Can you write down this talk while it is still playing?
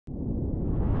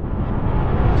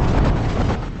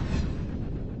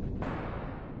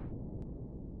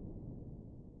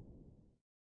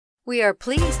We are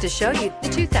pleased to show you the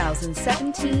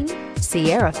 2017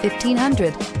 Sierra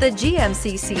 1500. The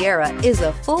GMC Sierra is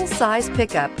a full-size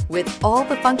pickup with all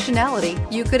the functionality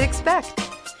you could expect.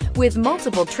 With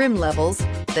multiple trim levels,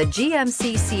 the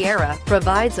GMC Sierra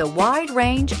provides a wide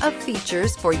range of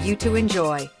features for you to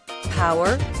enjoy.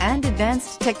 Power and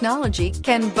advanced technology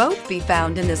can both be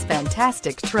found in this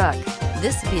fantastic truck.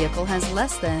 This vehicle has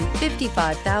less than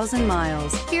 55,000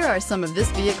 miles. Here are some of this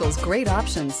vehicle's great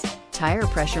options: tire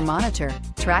pressure monitor,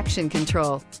 traction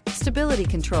control, stability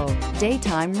control,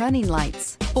 daytime running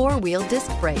lights, four-wheel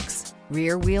disc brakes,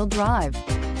 rear-wheel drive,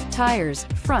 tires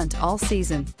front all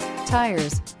season,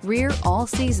 tires rear all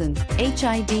season,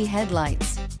 HID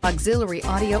headlights, auxiliary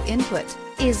audio input.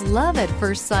 Is love at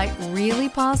first sight really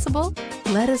possible?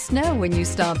 Let us know when you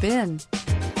stop in.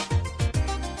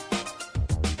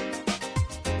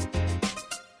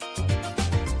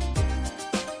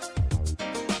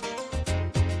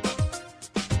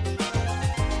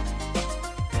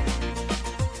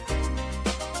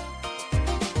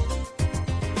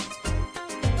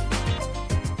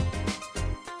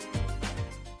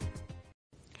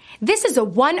 This is a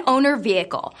one-owner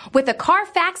vehicle with a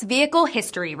Carfax Vehicle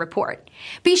History Report.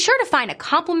 Be sure to find a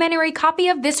complimentary copy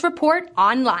of this report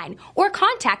online or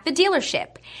contact the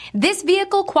dealership. This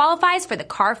vehicle qualifies for the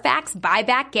Carfax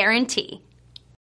Buyback Guarantee.